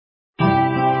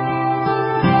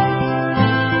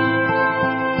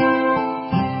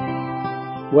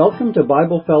Welcome to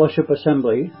Bible Fellowship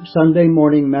Assembly Sunday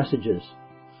Morning Messages.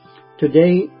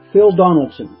 Today, Phil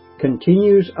Donaldson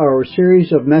continues our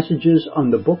series of messages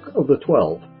on the Book of the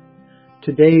 12.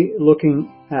 Today, looking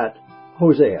at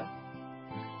Hosea.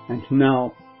 And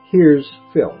now, here's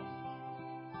Phil.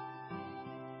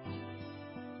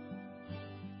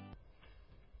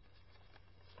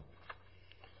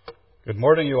 Good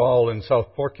morning, you all in South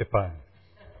Porcupine.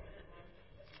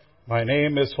 My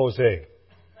name is Hosea.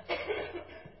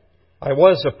 I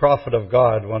was a prophet of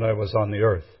God when I was on the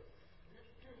earth.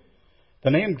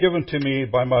 The name given to me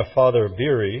by my father,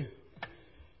 Biri,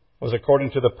 was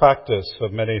according to the practice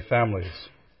of many families.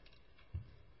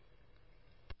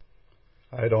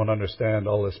 I don't understand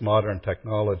all this modern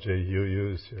technology you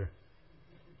use here.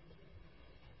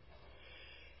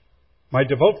 My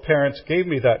devout parents gave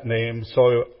me that name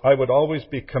so I would always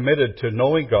be committed to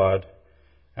knowing God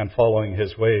and following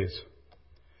His ways.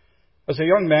 As a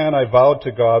young man, I vowed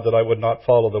to God that I would not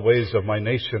follow the ways of my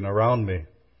nation around me.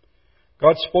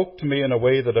 God spoke to me in a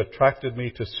way that attracted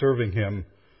me to serving Him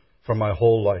for my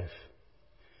whole life.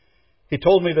 He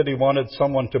told me that He wanted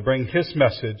someone to bring His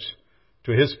message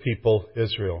to His people,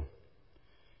 Israel.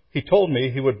 He told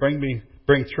me He would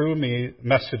bring through me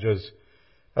messages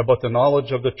about the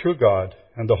knowledge of the true God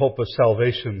and the hope of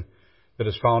salvation that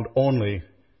is found only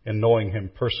in knowing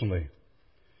Him personally.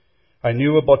 I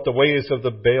knew about the ways of the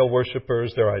Baal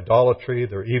worshippers, their idolatry,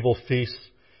 their evil feasts,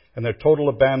 and their total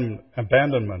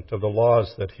abandonment of the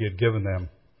laws that He had given them.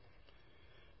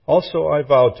 Also, I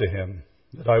vowed to Him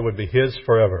that I would be His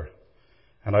forever,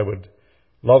 and I would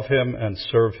love Him and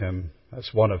serve Him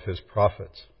as one of His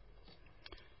prophets.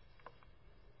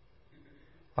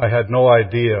 I had no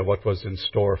idea what was in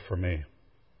store for me.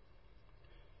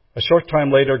 A short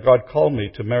time later, God called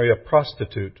me to marry a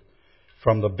prostitute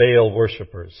from the Baal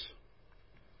worshippers.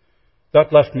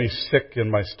 That left me sick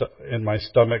in my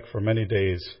stomach for many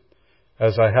days,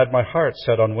 as I had my heart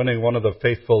set on winning one of the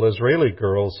faithful Israeli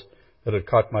girls that had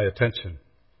caught my attention.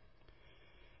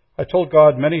 I told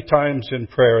God many times in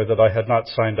prayer that I had not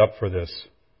signed up for this.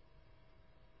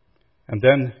 And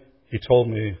then He told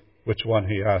me which one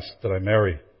He asked that I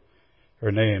marry.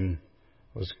 Her name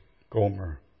was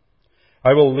Gomer.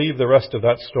 I will leave the rest of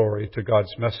that story to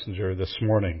God's messenger this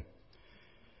morning.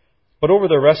 But over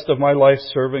the rest of my life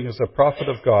serving as a prophet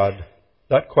of God,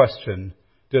 that question,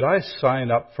 did I sign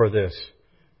up for this,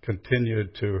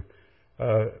 continued to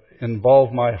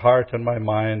involve my heart and my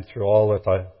mind through all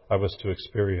that I was to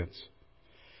experience.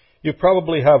 You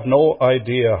probably have no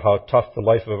idea how tough the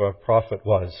life of a prophet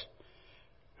was,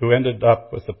 who ended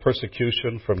up with the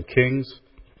persecution from kings,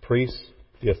 priests,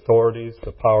 the authorities,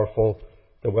 the powerful,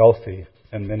 the wealthy,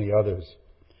 and many others,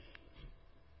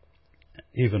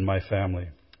 even my family.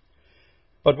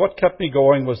 But what kept me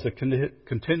going was the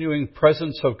continuing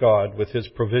presence of God with His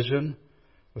provision,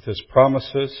 with His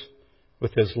promises,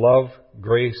 with His love,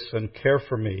 grace, and care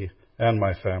for me and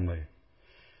my family.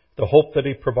 The hope that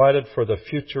He provided for the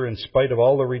future in spite of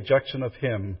all the rejection of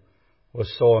Him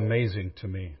was so amazing to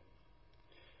me.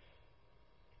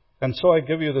 And so I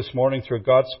give you this morning through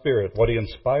God's Spirit what He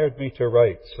inspired me to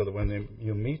write, so that when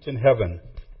you meet in heaven,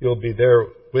 you'll be there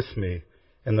with me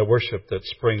in the worship that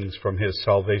springs from His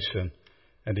salvation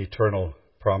and eternal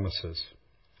promises.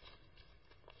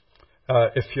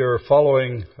 If you're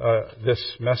following this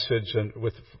message and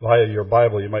via your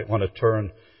Bible, you might want to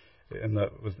turn in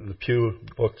the Pew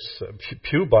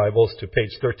Bibles to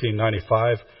page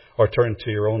 1395, or turn to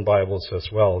your own Bibles as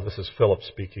well. This is Philip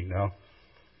speaking now.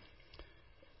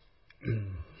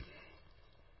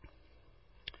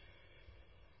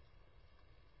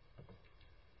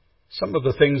 Some of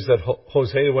the things that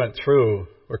Hosea went through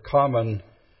were common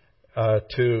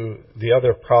to the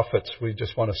other prophets. We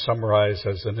just want to summarize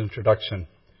as an introduction.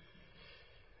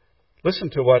 Listen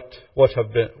to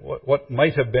what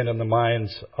might have been in the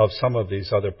minds of some of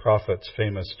these other prophets,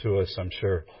 famous to us, I'm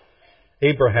sure.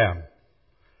 Abraham: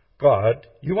 God,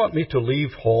 you want me to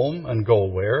leave home and go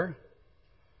where?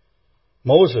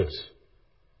 Moses: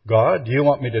 God, you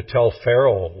want me to tell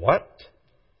Pharaoh what?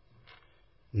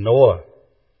 Noah: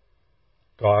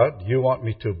 God, you want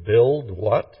me to build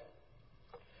what?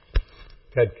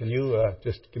 Ted, can you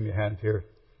just give me a hand here?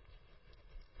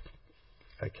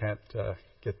 I can't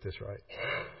get this right.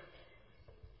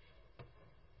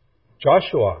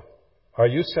 Joshua: are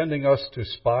you sending us to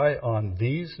spy on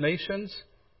these nations?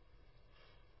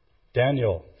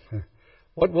 Daniel: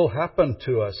 what will happen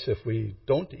to us if we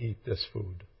don't eat this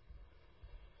food?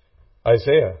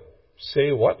 Isaiah: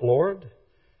 say what, Lord?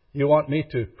 You want me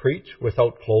to preach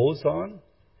without clothes on?: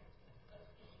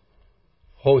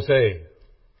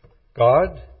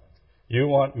 God, you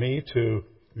want me to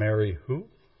marry who?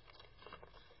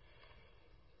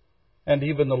 and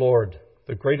even the Lord,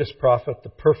 the greatest prophet, the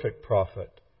perfect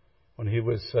prophet, when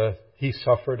he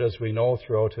suffered, as we know,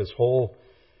 throughout his whole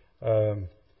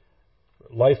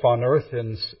life on earth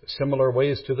in similar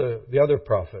ways to the other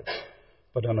prophets,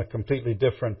 but on a completely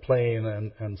different plane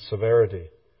and severity.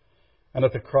 And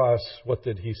at the cross, what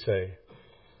did he say?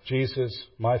 Jesus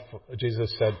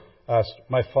asked,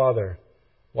 "My Father,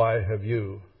 why have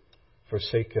you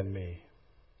forsaken me?"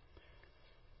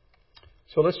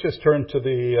 So let's just turn to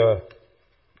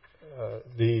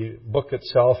the book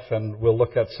itself, and we'll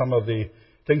look at some of the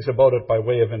things about it by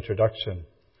way of introduction.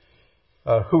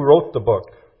 Who wrote the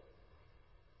book?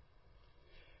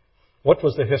 What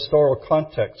was the historical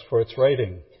context for its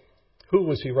writing? Who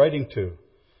was he writing to?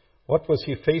 What was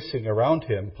he facing around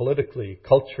him politically,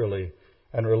 culturally,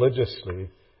 and religiously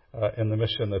in the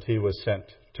mission that he was sent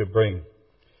to bring?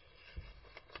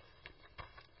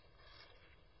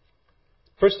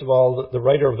 First of all, the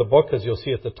writer of the book, as you'll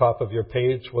see at the top of your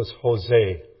page, was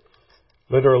Hosea.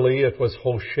 Literally, it was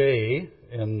Hosea,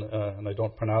 and I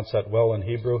don't pronounce that well in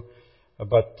Hebrew,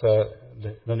 but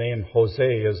the name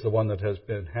Hosea is the one that has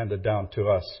been handed down to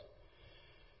us.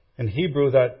 In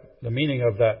Hebrew, the meaning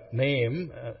of that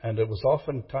name, and it was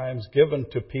oftentimes given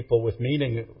to people with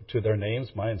meaning to their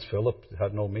names. Mine's Philip. It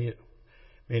had no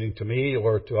meaning to me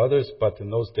or to others, but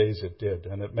in those days it did,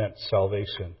 and it meant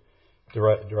salvation,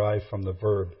 derived from the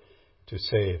verb to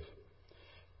save.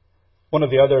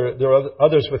 There are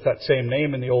others with that same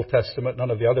name in the Old Testament.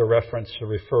 None of the other reference to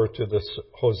refer to this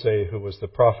Hosea who was the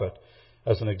prophet.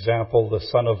 As an example, the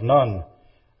son of Nun,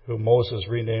 who Moses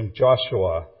renamed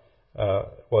Joshua,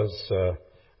 was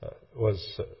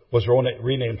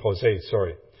renamed Hosea.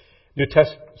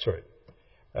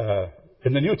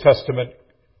 In the New Testament,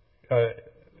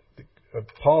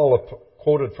 Paul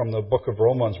quoted from the book of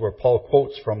Romans, where Paul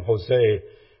quotes from Hosea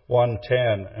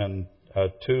 1:10 and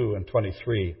 2 and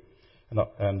 23,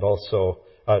 and also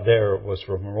there was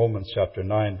from Romans chapter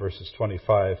 9 verses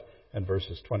 25 and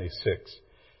verses 26.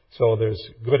 So there's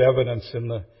good evidence in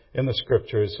the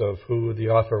scriptures of who the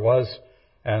author was,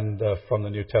 and from the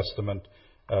New Testament,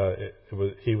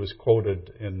 he was quoted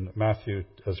in Matthew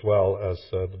as well as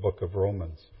the book of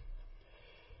Romans.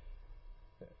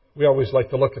 We always like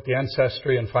to look at the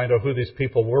ancestry and find out who these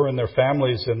people were and their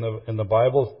families in the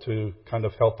Bible to kind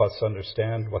of help us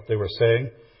understand what they were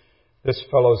saying. This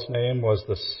fellow's name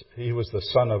he was the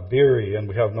son of Beeri, and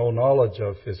we have no knowledge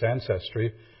of his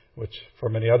ancestry, which for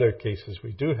many other cases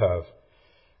we do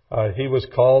have. He was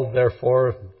called,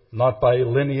 therefore, not by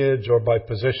lineage or by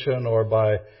position or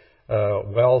by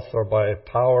wealth or by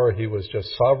power. He was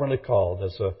just sovereignly called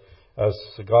as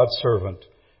God's servant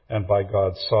and by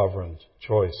God's sovereign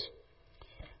choice.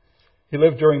 He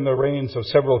lived during the reigns of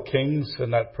several kings,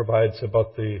 and that provides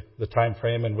about the time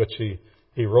frame in which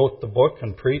he wrote the book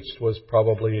and preached was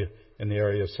probably in the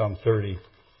area of some 30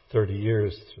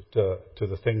 years to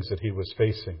the things that he was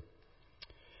facing.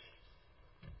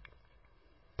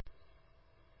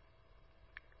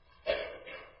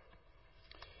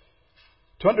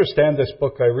 To understand this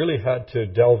book, I really had to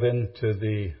delve into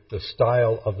the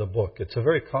style of the book. It's a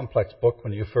very complex book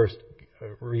when you first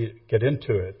get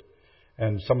into it,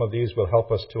 and some of these will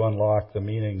help us to unlock the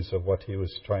meanings of what he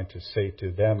was trying to say to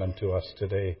them and to us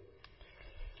today.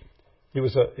 He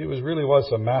really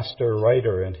was a master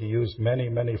writer, and he used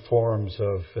many forms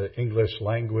of English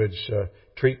language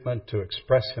treatment to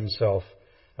express himself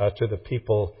to the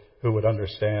people who would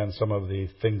understand some of the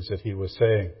things that he was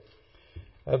saying.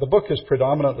 The book is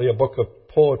predominantly a book of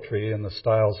poetry in the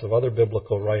styles of other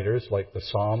biblical writers, like the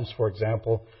Psalms, for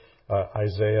example,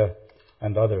 Isaiah,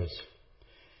 and others.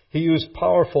 He used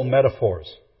powerful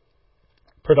metaphors,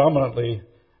 predominantly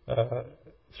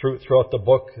throughout the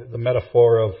book, the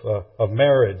metaphor of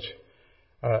marriage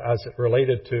as it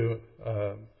related to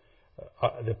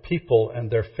the people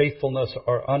and their faithfulness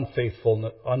or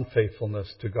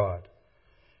unfaithfulness to God.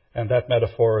 And that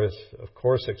metaphor is, of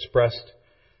course, expressed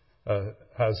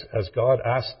as God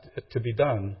asked it to be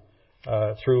done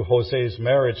through Hosea's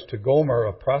marriage to Gomer,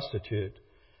 a prostitute,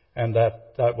 and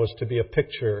that was to be a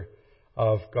picture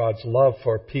of God's love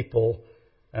for people,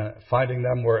 finding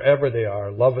them wherever they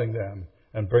are, loving them,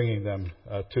 and bringing them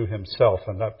to himself.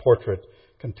 And that portrait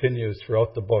continues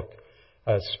throughout the book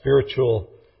as spiritual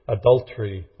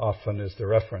adultery often is the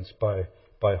reference by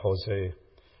Hosea.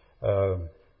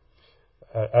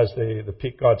 As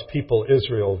God's people,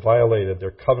 Israel, violated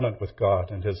their covenant with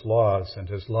God and his laws and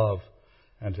his love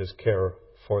and his care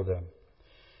for them.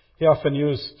 He often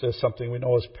used something we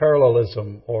know as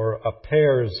parallelism or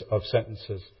pairs of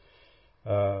sentences,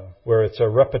 where it's a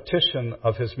repetition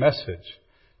of his message,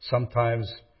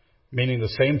 sometimes meaning the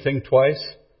same thing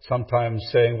twice, sometimes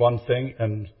saying one thing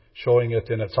and showing it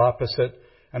in its opposite,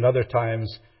 and other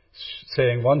times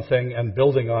saying one thing and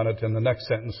building on it in the next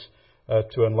sentence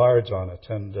to enlarge on it.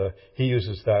 And he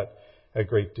uses that a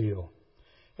great deal.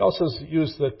 He also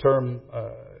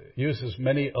uses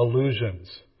many allusions.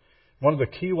 One of the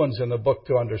key ones in the book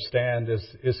to understand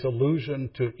is allusion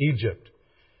to Egypt.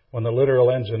 When the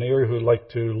literal engineer who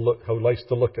likes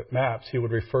to look at maps, he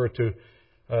would refer to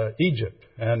Egypt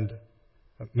and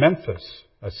Memphis,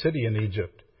 a city in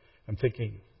Egypt. I'm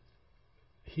thinking,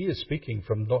 he is speaking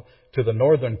to the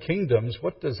northern kingdoms.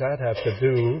 What does that have to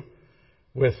do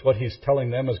with what he's telling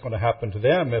them is going to happen to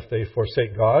them if they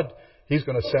forsake God? He's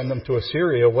going to send them to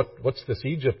Assyria. What's this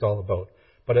Egypt all about?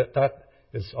 But that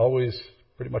is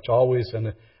pretty much always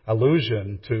an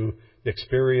allusion to the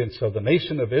experience of the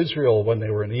nation of Israel when they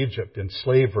were in Egypt in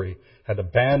slavery, had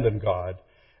abandoned God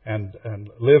and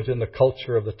lived in the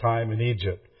culture of the time in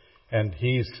Egypt. And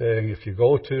he's saying,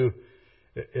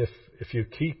 if you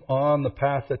keep on the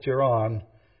path that you're on,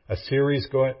 Assyria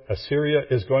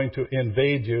is going to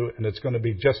invade you, and it's going to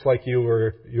be just like you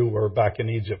were back in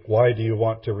Egypt. Why do you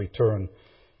want to return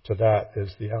to that?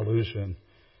 Is the allusion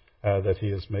that he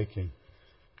is making.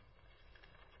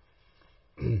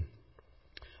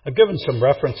 I've given some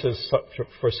references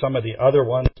for some of the other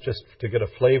ones, just to get a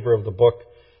flavor of the book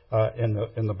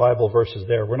in the Bible verses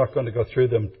there. We're not going to go through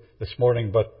them this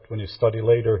morning, but when you study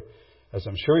later, as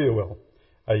I'm sure you will,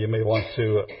 you may want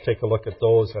to take a look at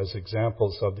those as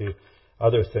examples of the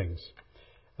other things.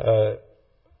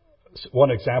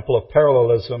 One example of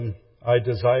parallelism, I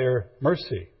desire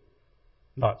mercy,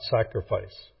 not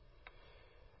sacrifice.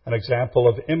 An example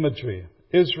of imagery,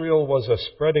 Israel was a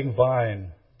spreading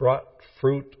vine, brought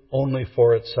fruit only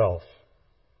for itself.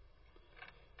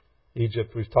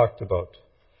 Egypt we've talked about.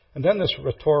 And then this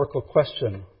rhetorical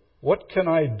question, what can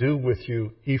I do with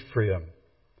you, Ephraim?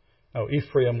 Now,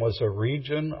 Ephraim was a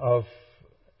region of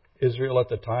Israel at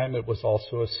the time. It was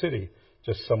also a city,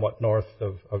 just somewhat north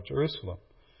of Jerusalem.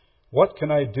 What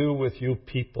can I do with you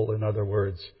people, in other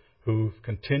words, who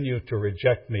continue to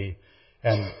reject me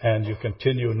and you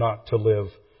continue not to live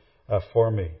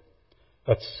for me?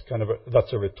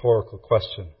 That's a rhetorical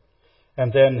question.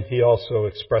 And then he also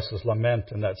expresses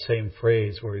lament in that same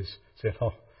phrase where he's saying,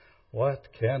 oh, what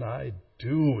can I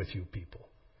do with you people?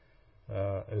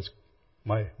 Is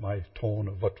my tone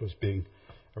of what was being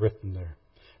written there.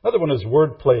 Another one is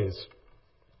word plays.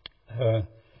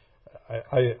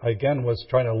 I again was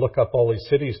trying to look up all these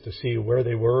cities to see where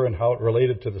they were and how it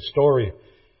related to the story.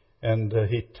 And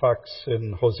he talks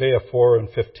in Hosea 4 and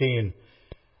 15,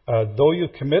 though you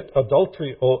commit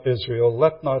adultery, O Israel,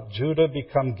 let not Judah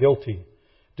become guilty.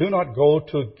 Do not go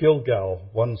to Gilgal,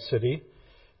 one city.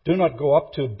 Do not go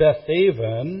up to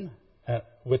Bethaven,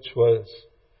 which was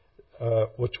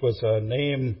a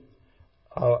name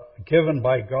given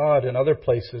by God in other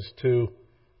places to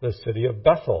the city of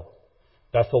Bethel.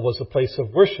 Bethel was a place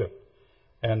of worship,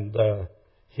 and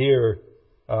here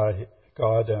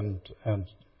God and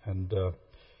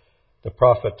the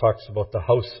prophet talks about the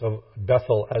house of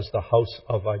Bethel as the house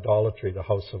of idolatry, the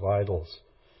house of idols.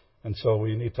 And so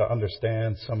we need to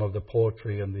understand some of the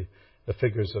poetry and the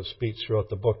figures of speech throughout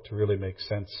the book to really make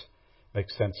sense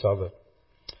of it.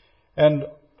 And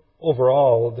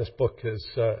overall, this book is,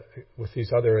 with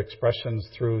these other expressions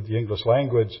through the English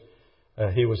language,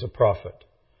 he was a prophet.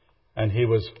 And he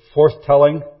was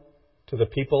forthtelling to the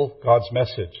people God's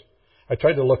message. I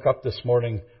tried to look up this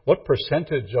morning what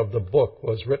percentage of the book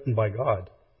was written by God,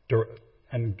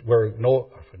 and where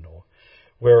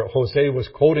Hosea was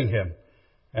quoting him.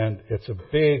 And it's a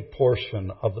big portion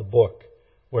of the book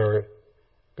where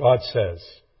God says,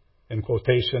 in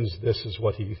quotations, this is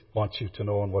what he wants you to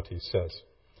know and what he says.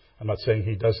 I'm not saying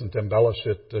he doesn't embellish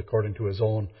it according to his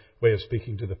own way of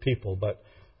speaking to the people, but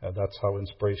that's how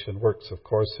inspiration works, of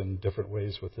course, in different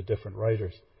ways with the different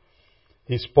writers.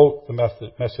 He spoke the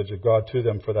message of God to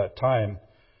them for that time,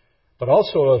 but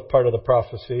also as part of the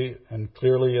prophecy, and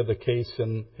clearly the case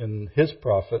in his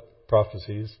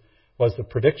prophecies, was the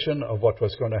prediction of what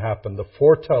was going to happen, the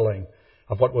foretelling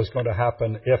of what was going to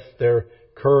happen if their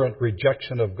current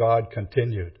rejection of God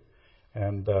continued.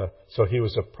 And so he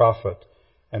was a prophet,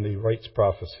 and he writes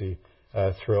prophecy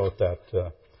throughout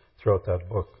that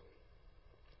book.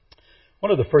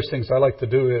 One of the first things I like to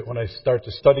do when I start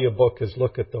to study a book is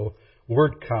look at the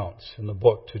word counts in the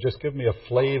book to just give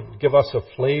us a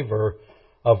flavor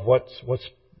of what's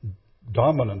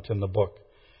dominant in the book.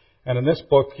 And in this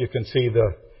book, you can see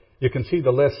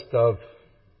the list of,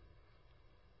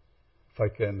 if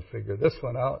I can figure this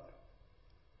one out.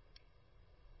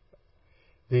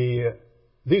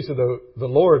 These are the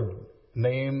Lord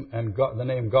name and God, the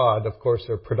name God, of course,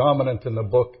 are predominant in the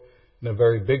book in a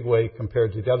very big way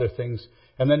compared to the other things.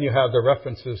 And then you have the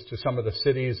references to some of the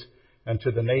cities and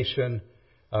to the nation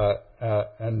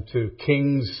and to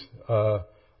kings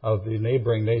of the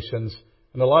neighboring nations,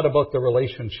 and a lot about the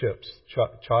relationships,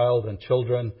 child and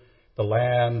children, the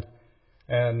land,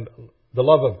 and the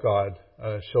love of God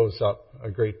shows up a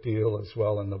great deal as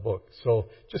well in the book. So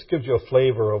just gives you a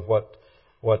flavor of what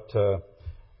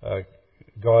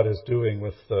God is doing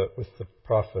with the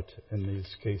prophet in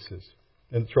these cases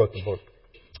and throughout the book.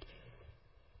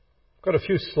 I've got a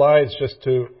few slides just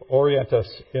to orient us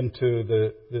into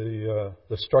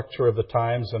the structure of the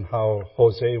times and how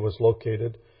Hosea was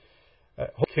located.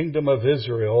 The kingdom of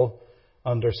Israel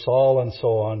under Saul and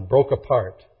so on broke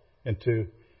apart into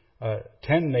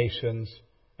 10 nations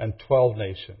and 12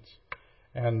 nations.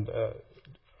 And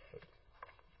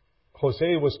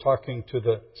Hosea was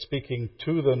speaking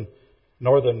to the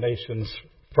northern nations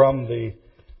from the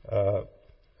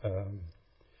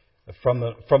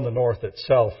north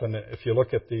itself. And if you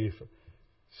look at the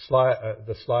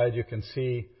slide, you can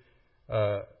see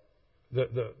the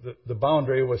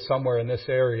boundary was somewhere in this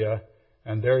area,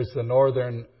 and there's the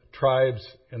northern tribes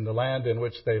in the land in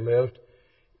which they lived.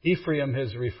 Ephraim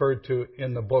is referred to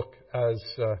in the book as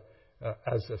a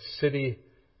city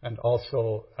and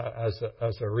also as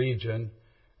a region,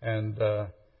 and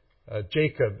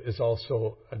Jacob is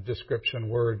also a description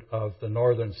word of the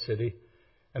northern city.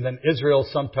 And then Israel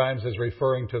sometimes is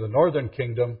referring to the northern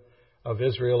kingdom of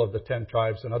Israel of the 10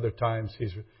 tribes, and other times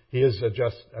he is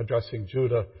addressing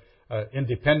Judah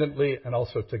independently and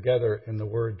also together in the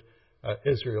word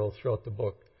Israel throughout the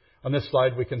book. On this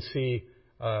slide we can see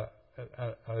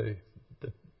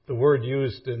the word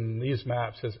used in these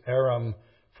maps is Aram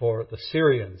for the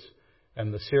Syrians,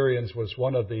 and the Syrians was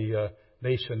one of the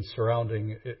nations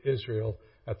surrounding Israel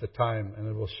at the time, and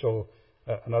it will show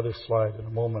another slide in a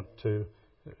moment to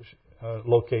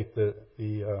locate the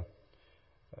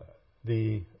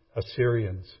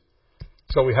Assyrians.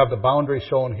 So we have the boundary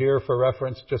shown here for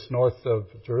reference, just north of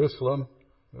Jerusalem.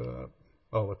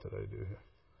 What did I do here?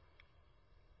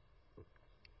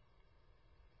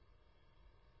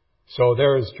 So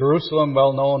there is Jerusalem,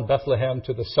 well known, Bethlehem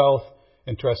to the south.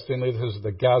 Interestingly, this is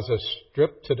the Gaza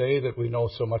Strip today that we know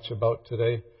so much about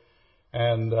today.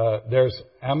 And there's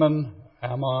Ammon,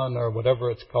 or whatever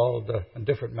it's called on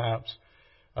different maps.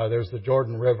 There's the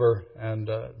Jordan River and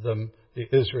the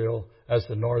Israel as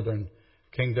the northern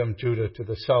kingdom, Judah to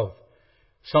the south.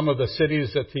 Some of the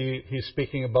cities that he's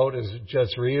speaking about is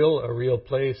Jezreel, a real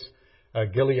place,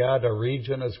 Gilead, a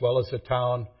region as well as a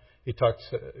town. He talks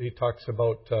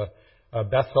about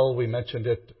Bethel, we mentioned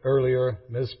it earlier,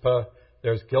 Mizpah.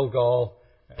 There's Gilgal,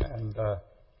 and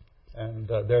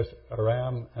there's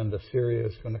Aram, and Assyria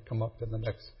is going to come up in the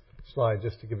next slide,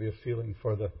 just to give you a feeling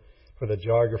for the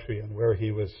geography and where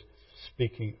he was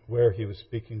speaking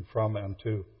from and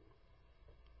to.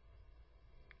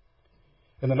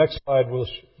 In the next slide,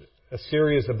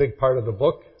 Assyria is a big part of the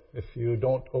book. If you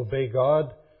don't obey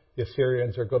God, the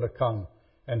Assyrians are going to come.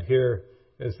 And here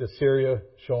is the Assyria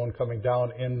shown coming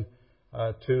down in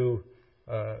to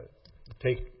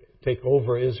take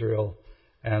over Israel,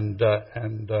 and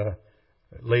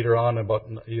later on, about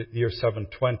year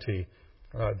 720,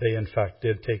 they in fact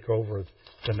did take over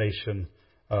the nation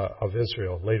of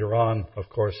Israel. Later on, of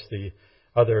course, the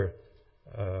other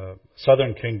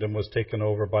southern kingdom was taken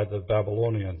over by the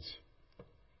Babylonians.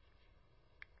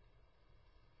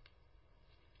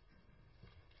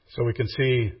 So we can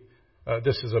see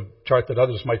this is a chart that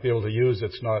others might be able to use.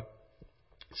 It's not.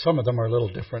 Some of them are little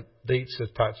different dates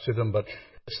attached to them, but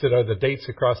listed are the dates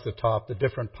across the top, the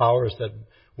different powers that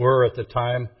were at the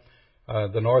time,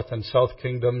 the north and south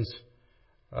kingdoms.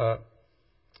 I'm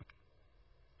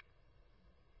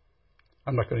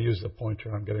not going to use the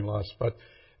pointer, I'm getting lost, but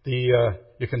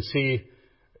you can see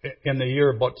in the year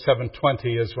about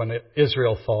 720 is when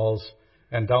Israel falls,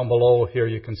 and down below here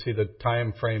you can see the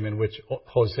time frame in which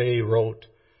Hosea wrote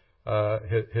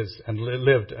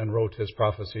lived and wrote his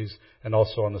prophecies, and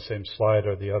also on the same slide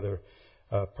are the other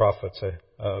prophets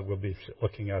we'll be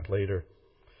looking at later.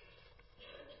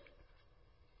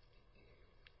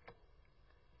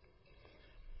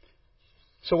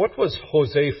 So what was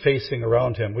Hosea facing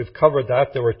around him? We've covered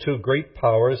that. There were two great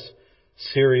powers,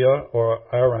 Syria or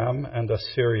Aram and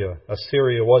Assyria.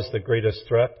 Assyria was the greatest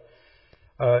threat.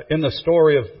 In the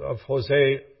story of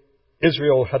Hosea,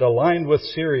 Israel had aligned with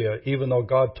Syria even though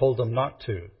God told them not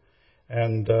to.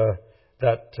 And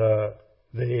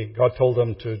God told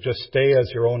them to just stay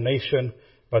as your own nation,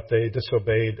 but they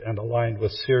disobeyed and aligned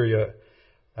with Syria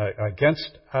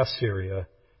against Assyria,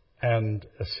 and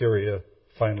Assyria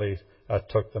finally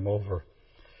took them over.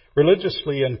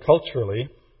 Religiously and culturally,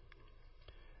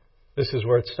 This is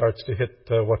where it starts to hit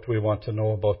what we want to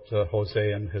know about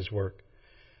Hosea and his work.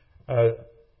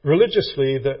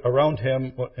 Religiously, around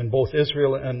him, in both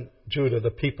Israel and Judah,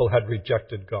 the people had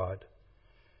rejected God.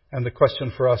 And the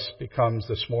question for us becomes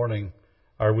this morning,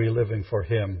 are we living for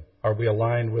Him? Are we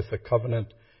aligned with the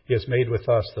covenant He has made with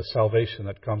us, the salvation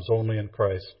that comes only in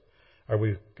Christ? Are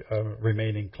we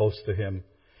remaining close to Him?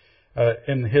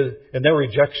 In their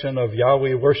rejection of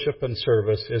Yahweh worship and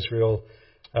service, Israel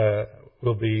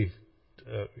will be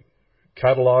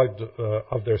cataloged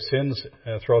of their sins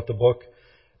throughout the book,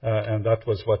 and that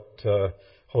was what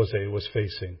Hosea was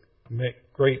facing.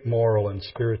 Great moral and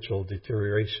spiritual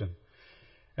deterioration.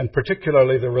 And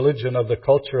particularly the religion of the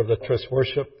culture of the tris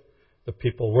worship. The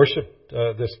people worshipped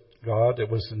this God. It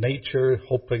was nature,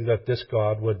 hoping that this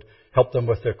God would help them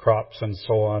with their crops and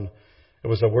so on. It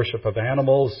was a worship of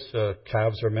animals.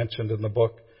 Calves are mentioned in the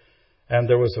book. And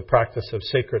there was a practice of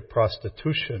sacred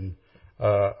prostitution,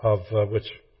 of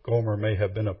which Gomer may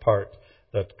have been a part,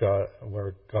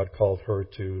 where God called her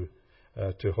to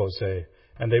Hosea.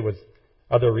 And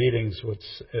other readings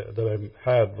that I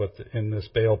had in this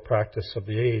Baal practice of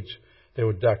the age, they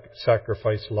would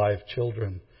sacrifice live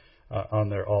children on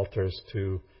their altars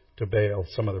to Baal.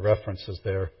 Some of the references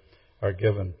there are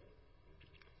given.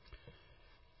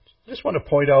 I just want to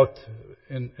point out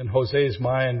in Hosea's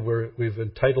mind, we've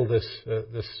entitled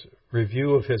this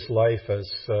review of his life as,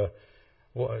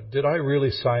 did I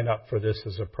really sign up for this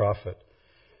as a prophet?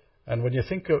 And when you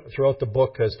think throughout the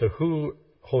book as to who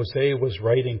Hosea was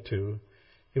writing to,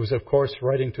 he was, of course,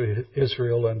 writing to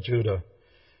Israel and Judah.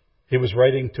 He was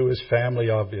writing to his family,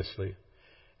 obviously.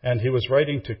 And he was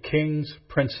writing to kings,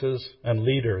 princes, and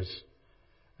leaders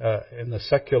in the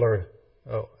secular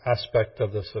aspect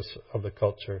of the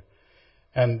culture.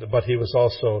 But he was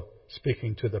also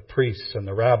speaking to the priests and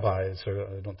the rabbis, or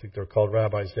I don't think they were called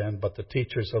rabbis then, but the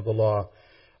teachers of the law,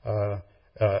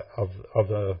 of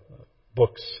the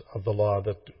books of the law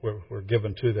that were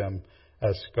given to them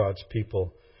as God's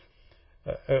people.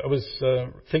 I was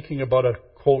thinking about a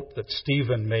quote that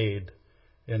Stephen made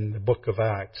in the book of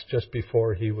Acts just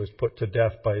before he was put to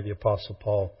death by the Apostle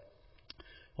Paul.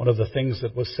 One of the things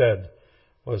that was said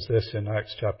was this in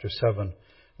Acts chapter 7.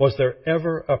 Was there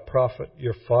ever a prophet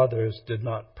your fathers did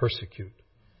not persecute?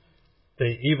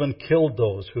 They even killed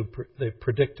those who they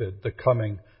predicted the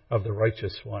coming of the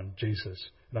righteous one, Jesus.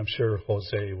 And I'm sure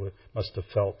Hosea must have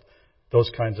felt those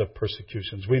kinds of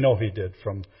persecutions. We know he did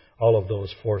from all of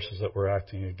those forces that were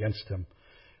acting against him.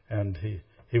 And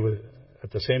he was,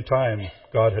 at the same time,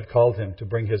 God had called him to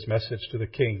bring his message to the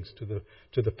kings,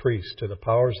 to the priests, to the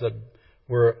powers that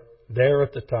were there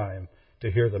at the time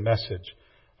to hear the message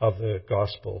of the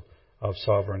gospel of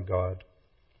sovereign God.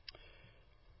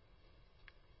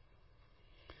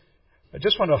 I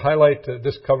just want to highlight,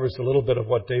 this covers a little bit of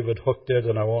what David Hook did,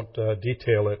 and I won't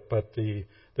detail it, but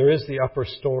there is the upper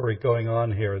story going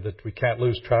on here that we can't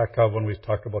lose track of when we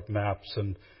talk about maps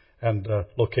and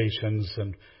locations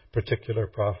and particular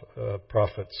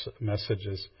prophets'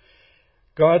 messages.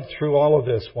 God, through all of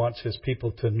this, wants His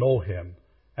people to know Him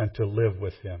and to live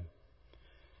with Him.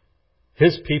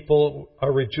 His people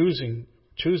are choosing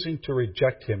to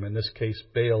reject Him, in this case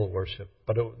Baal worship,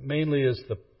 but it mainly is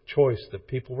the choice that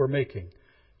people were making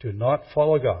to not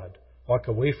follow God, walk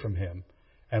away from Him,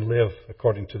 and live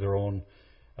according to their own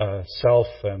self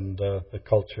and the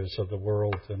cultures of the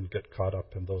world and get caught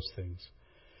up in those things.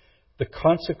 The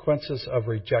consequences of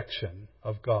rejection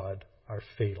of God are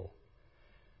fatal.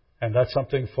 And that's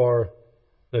something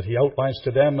that He outlines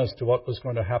to them as to what was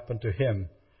going to happen to Him,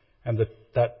 and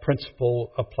that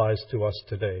principle applies to us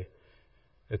today.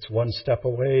 It's one step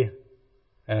away,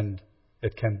 and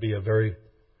it can be a very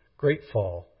great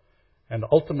fall, and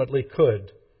ultimately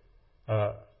could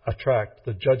attract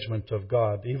the judgment of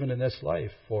God, even in this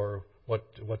life, for what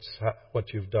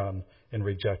you've done in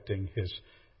rejecting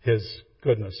His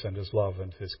goodness and His love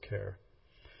and His care.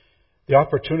 The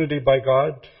opportunity by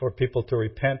God for people to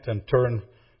repent and turn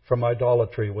from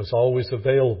idolatry was always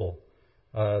available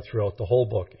throughout the whole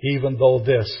book, even though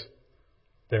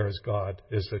there is God,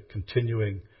 is a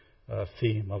continuing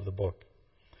theme of the book.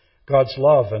 God's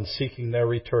love and seeking their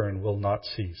return will not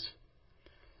cease.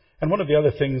 And one of the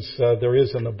other things there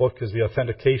is in the book is the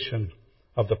authentication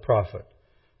of the prophet.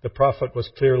 The prophet was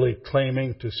clearly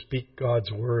claiming to speak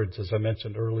God's words, as I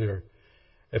mentioned earlier.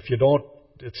 If you don't,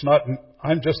 it's not,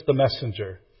 I'm just the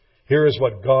messenger. Here is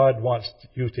what God wants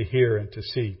you to hear and to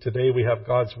see. Today we have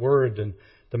God's word and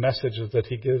the messages that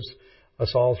He gives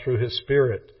us all through His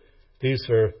Spirit. These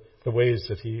are the ways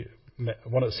that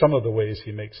some of the ways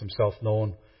He makes Himself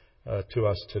known to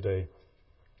us today.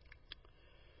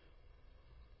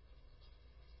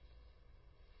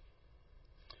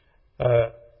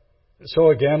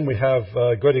 So again, we have,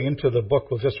 getting into the book,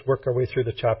 we'll just work our way through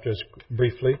the chapters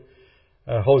briefly.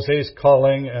 Hosea's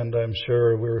calling, and I'm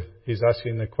sure he's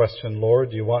asking the question,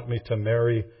 Lord, do you want me to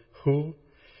marry who?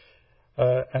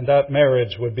 And that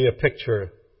marriage would be a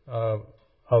picture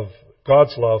of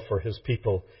God's love for his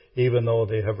people, even though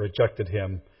they have rejected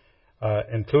him,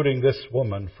 including this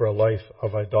woman, for a life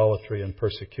of idolatry and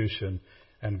persecution.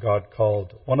 And God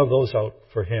called one of those out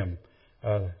for him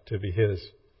to be his.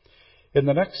 In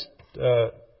the next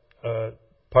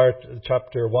part of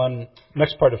chapter 1,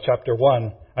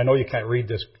 I know you can't read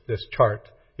this chart.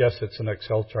 Yes, it's an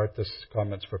Excel chart. This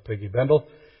comment's for Peggy Bendel.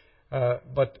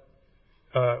 But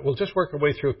we'll just work our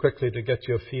way through quickly to get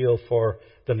you a feel for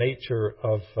the nature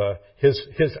of his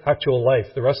actual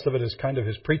life. The rest of it is kind of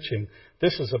his preaching.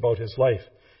 This is about his life.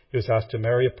 He was asked to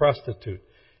marry a prostitute.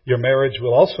 Your marriage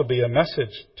will also be a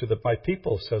message to my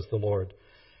people, says the Lord.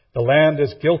 The land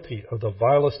is guilty of the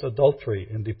vilest adultery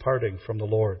in departing from the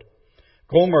Lord.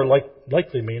 Gomer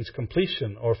likely means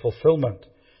completion or fulfillment.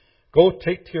 Go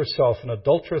take to yourself an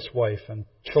adulterous wife and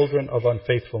children of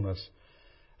unfaithfulness,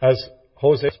 as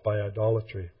Hosea by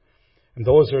idolatry. And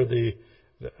those are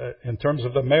in terms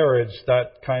of the marriage,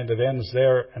 that kind of ends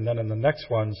there. And then in the next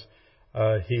ones,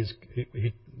 he's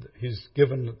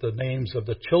given the names of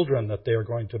the children that they are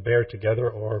going to bear together,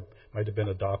 or might have been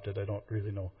adopted. I don't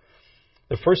really know.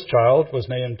 The first child was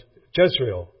named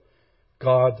Jezreel.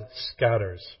 God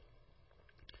scatters.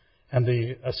 And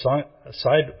beside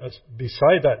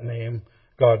that name,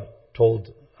 God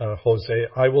told Hosea,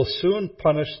 I will soon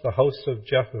punish the house of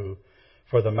Jehu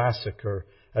for the massacre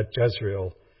at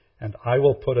Jezreel, and I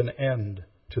will put an end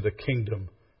to the kingdom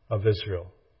of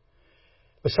Israel.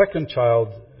 The second child,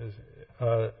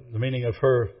 the meaning of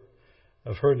her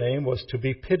name was to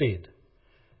be pitied.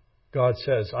 God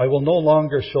says, I will no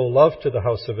longer show love to the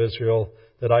house of Israel,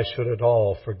 that I should at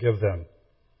all forgive them.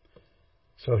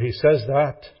 So he says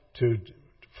that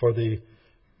for the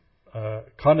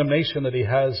condemnation that he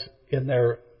has in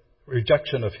their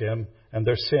rejection of him and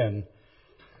their sin.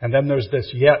 And then there's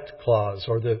this yet clause,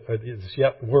 or this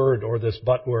yet word, or this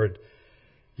but word.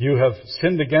 You have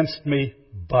sinned against me,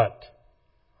 but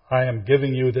I am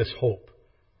giving you this hope.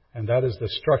 And that is the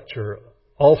structure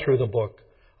all through the book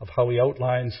of how he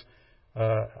outlines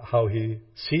how he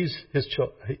sees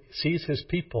his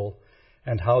people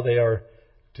and how they are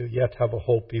to yet have a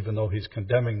hope, even though he's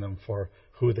condemning them for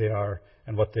who they are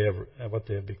and what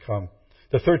they have become.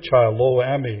 The third child, Lo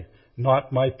Ami,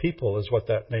 not my people, is what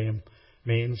that name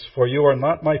means. For you are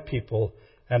not my people,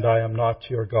 and I am not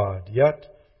your God. Yet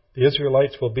the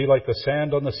Israelites will be like the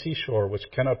sand on the seashore, which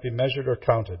cannot be measured or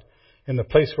counted. In the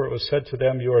place where it was said to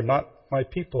them, you are not my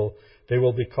people, they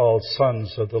will be called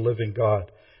sons of the living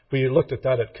God. We looked at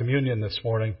that at communion this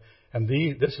morning, and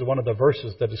this is one of the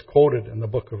verses that is quoted in the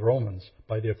book of Romans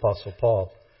by the Apostle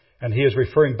Paul. And he is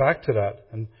referring back to that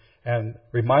and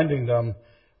reminding them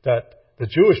that the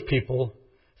Jewish people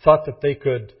thought that they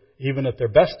could, even at their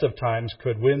best of times,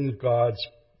 could win God's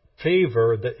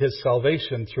favor, his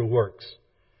salvation through works.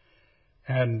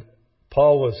 And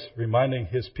Paul was reminding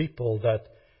his people that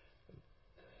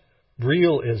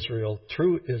real Israel,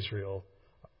 true Israel,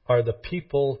 are the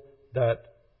people that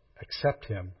accept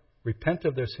him, repent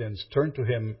of their sins, turn to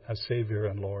him as Savior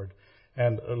and Lord,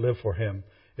 and live for him.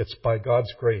 It's by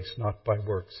God's grace, not by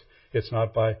works. It's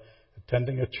not by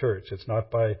attending a church. It's not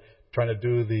by trying to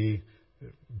do the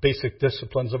basic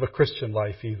disciplines of a Christian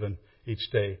life even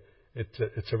each day.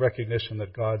 It's a recognition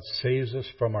that God saves us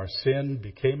from our sin,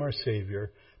 became our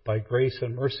Savior by grace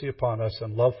and mercy upon us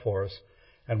and love for us,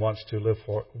 and wants to live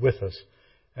with us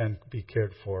and be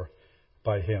cared for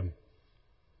by him.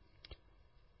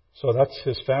 So that's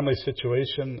his family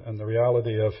situation and the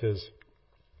reality of his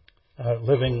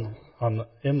living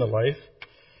in the life.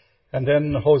 And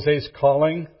then Hosea's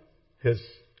calling his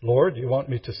Lord, you want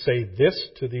me to say this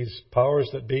to these powers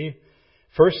that be?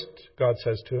 First, God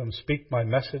says to him, speak my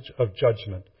message of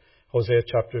judgment. Hosea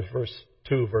chapter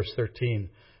 2, verse 13,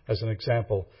 as an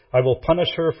example. I will punish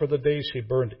her for the day she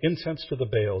burned incense to the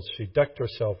Baals. She decked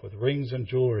herself with rings and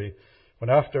jewelry, when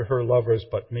after her lovers,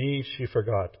 but me she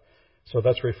forgot. So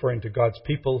that's referring to God's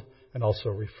people and also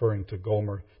referring to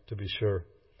Gomer, to be sure.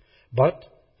 But,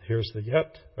 here's the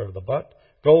yet, or the but.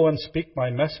 Go and speak my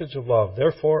message of love.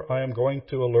 Therefore I am going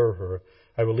to allure her.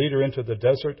 I will lead her into the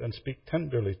desert and speak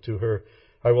tenderly to her.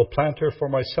 I will plant her for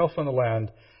myself in the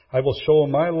land. I will show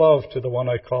my love to the one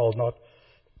I called, not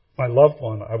my loved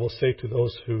one. I will say to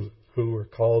those who were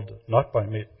called not by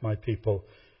me, my people,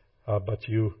 but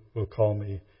you will call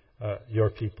me your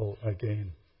people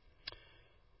again.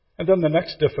 And then the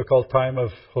next difficult time of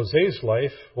Hosea's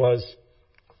life was,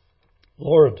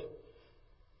 Lord,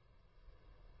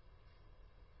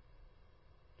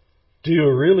 Do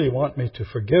you really want me to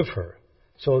forgive her?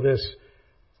 So this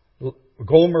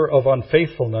Gomer of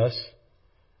unfaithfulness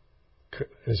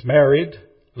is married,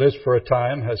 lives for a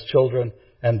time, has children,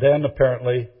 and then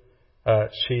apparently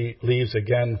she leaves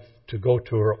again to go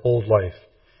to her old life.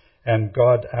 And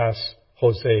God asks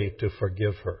Hosea to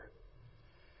forgive her.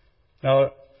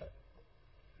 Now,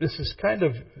 this is kind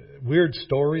of weird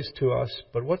stories to us,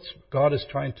 but what God is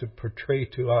trying to portray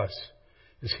to us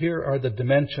is here are the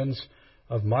dimensions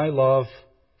of my love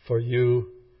for you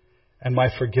and my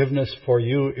forgiveness for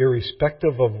you,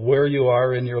 irrespective of where you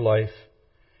are in your life.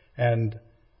 And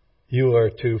you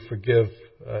are to forgive.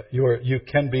 You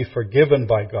can be forgiven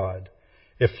by God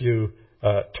if you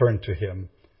turn to Him.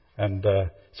 And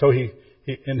so he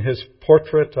in his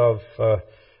portrait of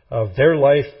their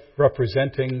life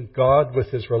representing God with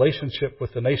His relationship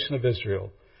with the nation of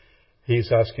Israel,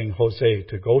 he's asking Hosea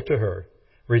to go to her,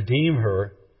 redeem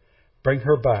her, bring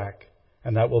her back,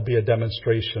 and that will be a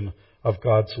demonstration of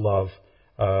God's love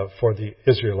for the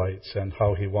Israelites and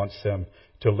how He wants them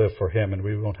to live for Him. And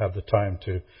we won't have the time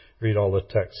to read all the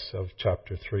texts of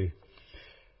chapter 3.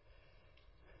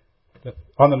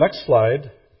 On the next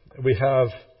slide, we have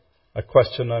a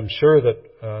question I'm sure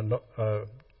that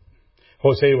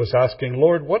Hosea was asking,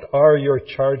 Lord, what are your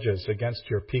charges against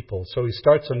your people? So he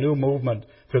starts a new movement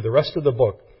through the rest of the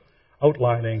book,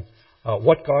 outlining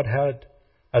what God had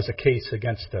as a case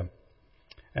against them.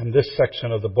 And this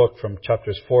section of the book from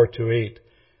chapters 4 to 8,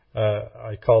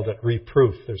 I called it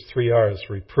reproof. There's 3 R's,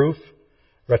 reproof,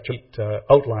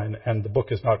 outline, and the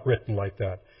book is not written like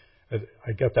that.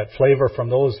 I get that flavor from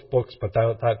those books, but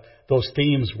those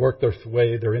themes work their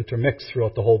way. They're intermixed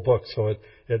throughout the whole book, so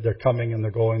they're coming and they're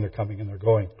going, they're coming and they're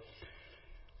going.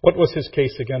 What was his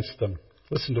case against them?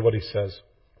 Listen to what he says.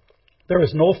 There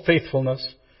is no faithfulness,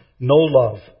 no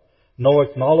love, no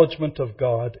acknowledgement of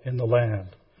God in the land.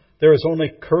 There is only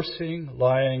cursing,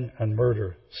 lying, and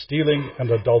murder, stealing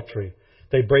and adultery.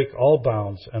 They break all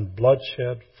bounds, and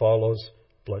bloodshed follows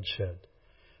bloodshed.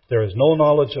 There is no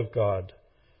knowledge of God.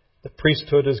 The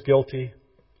priesthood is guilty.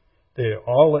 They are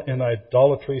all in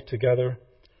idolatry together.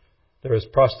 There is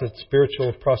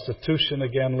spiritual prostitution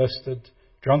again listed,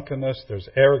 drunkenness, there's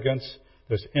arrogance,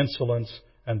 there's insolence,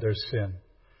 and there's sin.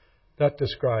 That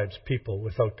describes people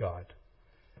without God.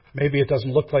 Maybe it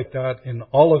doesn't look like that in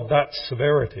all of that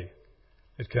severity.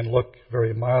 It can look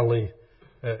very mildly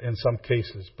in some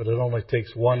cases, but it only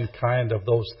takes one kind of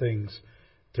those things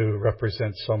to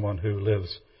represent someone who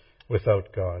lives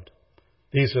without God.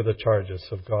 These are the charges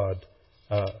of God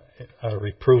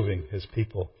reproving His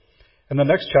people. And the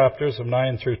next chapters of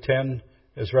 9 through 10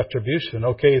 is retribution.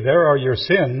 Okay, there are your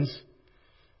sins.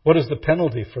 What is the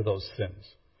penalty for those sins?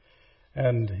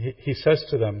 And he says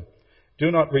to them, do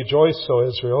not rejoice, O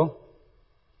Israel.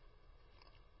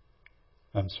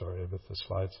 I'm sorry with the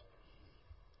slides.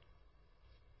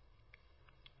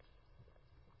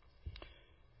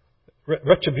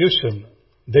 Retribution.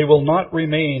 They will not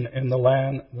remain in the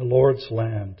land, the Lord's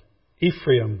land.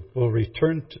 Ephraim will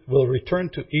return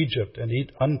to Egypt and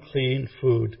eat unclean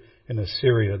food in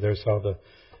Assyria. There's how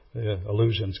the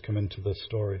allusions come into the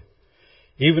story.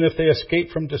 Even if they escape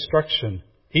from destruction,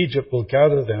 Egypt will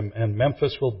gather them and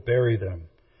Memphis will bury them,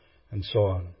 and so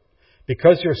on.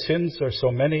 Because your sins are so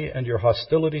many and your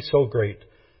hostility so great,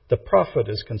 the prophet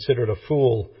is considered a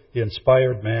fool, the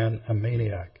inspired man a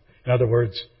maniac. In other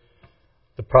words,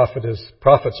 the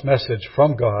prophet's message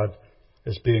from God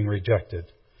is being rejected.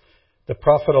 The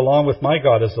prophet, along with my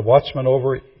God, is the watchman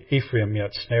over Ephraim,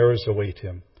 yet snares await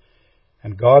him.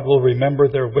 And God will remember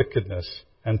their wickedness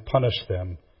and punish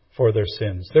them for their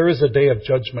sins. There is a day of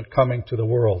judgment coming to the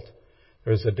world.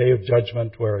 There is a day of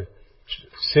judgment where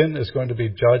sin is going to be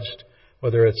judged,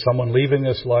 whether it's someone leaving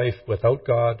this life without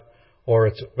God, or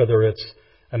whether it's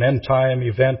an end-time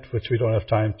event, which we don't have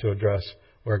time to address,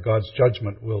 where God's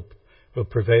judgment will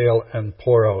prevail and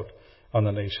pour out on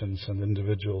the nations and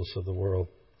individuals of the world.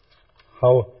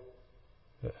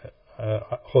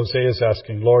 Hosea is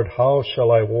asking, Lord, how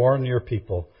shall I warn your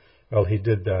people? Well, he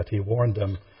did that. He warned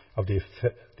them of the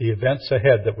events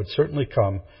ahead that would certainly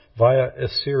come via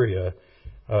Assyria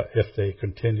if they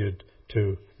continued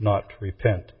to not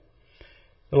repent.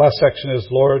 The last section is,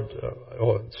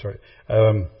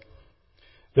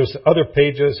 there's other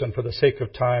pages, and for the sake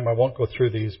of time, I won't go through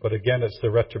these, but again, it's the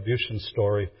retribution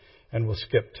story, and we'll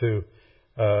skip to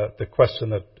the question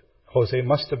that Hosea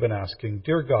must have been asking,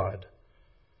 Dear God,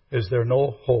 is there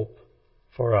no hope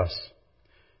for us?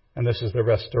 And this is the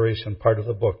restoration part of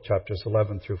the book, chapters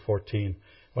 11 through 14.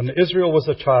 When Israel was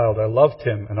a child, I loved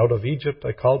him, and out of Egypt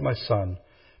I called my son.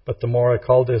 But the more I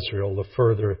called Israel, the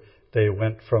further they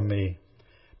went from me.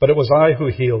 But it was I who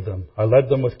healed them. I led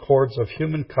them with cords of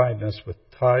human kindness, with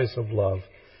ties of love.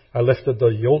 I lifted the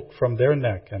yoke from their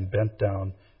neck and bent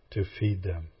down to feed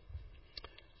them.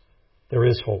 There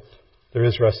is hope. There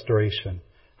is restoration.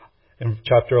 In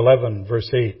chapter 11, verse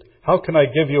 8, how can I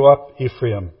give you up,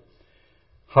 Ephraim?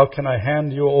 How can I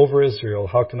hand you over, Israel?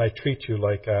 How can I treat you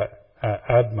like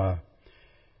Admah?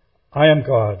 I am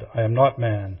God. I am not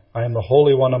man. I am the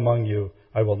Holy One among you.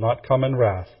 I will not come in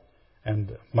wrath,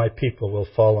 and my people will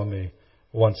follow me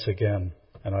once again,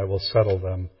 and I will settle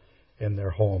them in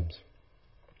their homes.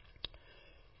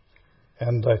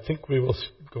 And I think we will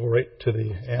go right to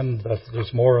the end.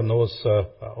 There's more on those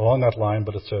along that line,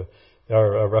 but it's a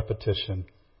repetition.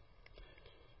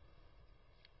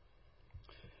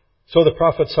 So the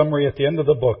prophet's summary at the end of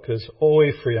the book is, O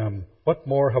Ephraim, what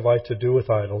more have I to do with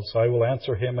idols? I will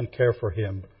answer him and care for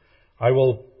him. I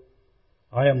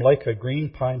am like a green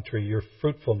pine tree. Your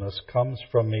fruitfulness comes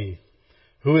from me.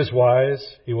 Who is wise?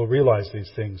 He will realize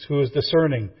these things. Who is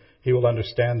discerning? He will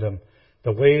understand them.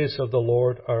 The ways of the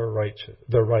Lord are right.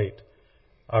 The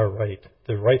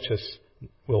righteous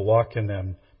will walk in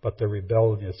them, but the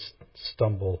rebellious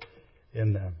stumble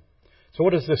in them. So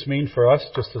what does this mean for us?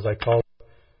 Just as I call the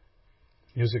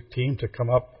music team to come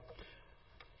up.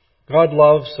 God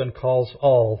loves and calls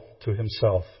all to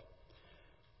himself.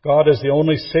 God is the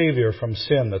only Savior from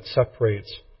sin that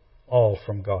separates all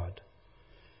from God.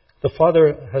 The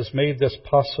Father has made this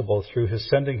possible through his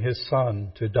sending his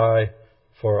Son to die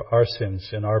for our sins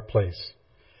in our place.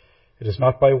 It is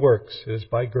not by works, it is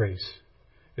by grace.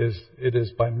 It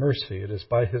is by mercy, it is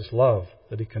by his love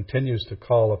that he continues to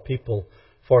call a people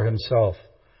for himself.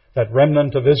 That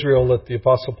remnant of Israel that the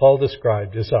Apostle Paul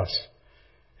described is us.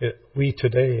 We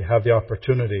today have the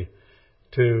opportunity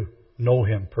to know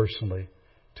him personally,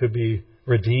 to be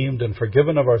redeemed and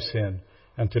forgiven of our sin,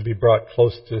 and to be brought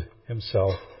close to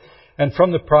himself. And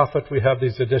from the prophet we have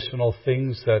these additional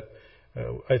things that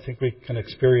I think we can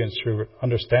experience through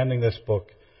understanding this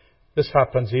book. This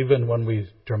happens even when we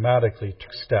dramatically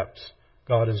take steps.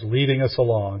 God is leading us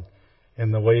along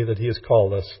in the way that he has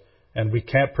called us. And we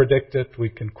can't predict it. We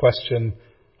can question,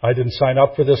 I didn't sign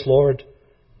up for this, Lord.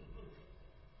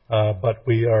 But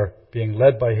we are being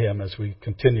led by him as we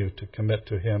continue to commit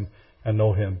to him and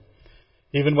know him.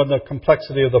 Even when the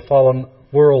complexity of the fallen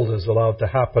world is allowed to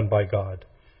happen by God.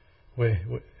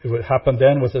 It would happen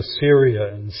then with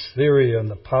Syria and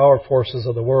the power forces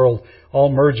of the world all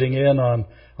merging in on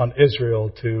Israel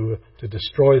to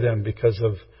destroy them because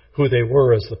of who they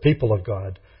were as the people of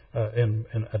God,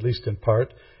 at least in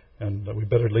part. And we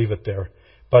better leave it there.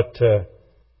 But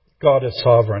God is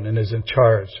sovereign and is in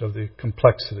charge of the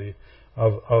complexity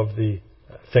of the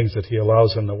things that he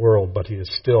allows in the world, but he is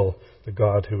still the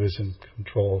God who is in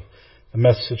control. The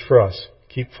message for us,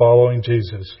 keep following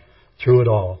Jesus through it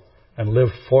all and live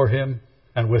for him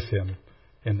and with him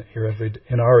in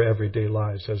our everyday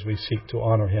lives as we seek to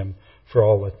honor him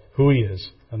for who he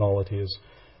is and all that he has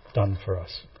done for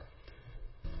us.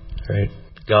 All right.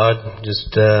 God,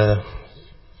 just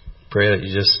pray that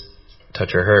you just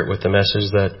touch our heart with the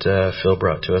message that Phil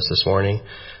brought to us this morning,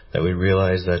 that we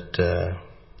realize that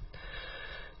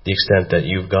the extent that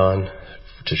you've gone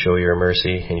to show your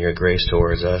mercy and your grace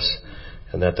towards us,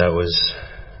 and that was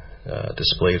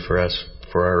displayed for us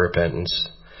for our repentance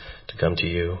to come to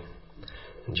you.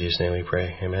 In Jesus' name we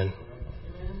pray. Amen.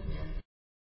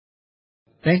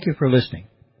 Thank you for listening.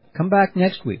 Come back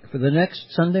next week for the next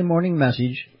Sunday morning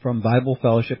message from Bible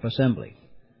Fellowship Assembly.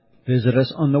 Visit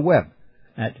us on the web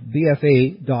at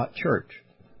bfa.church,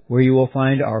 where you will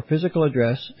find our physical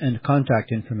address and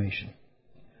contact information.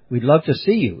 We'd love to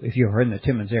see you if you're in the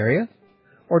Timmins area,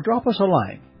 or drop us a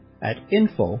line at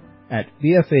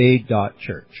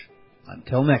info@bfa.church.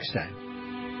 Until next time.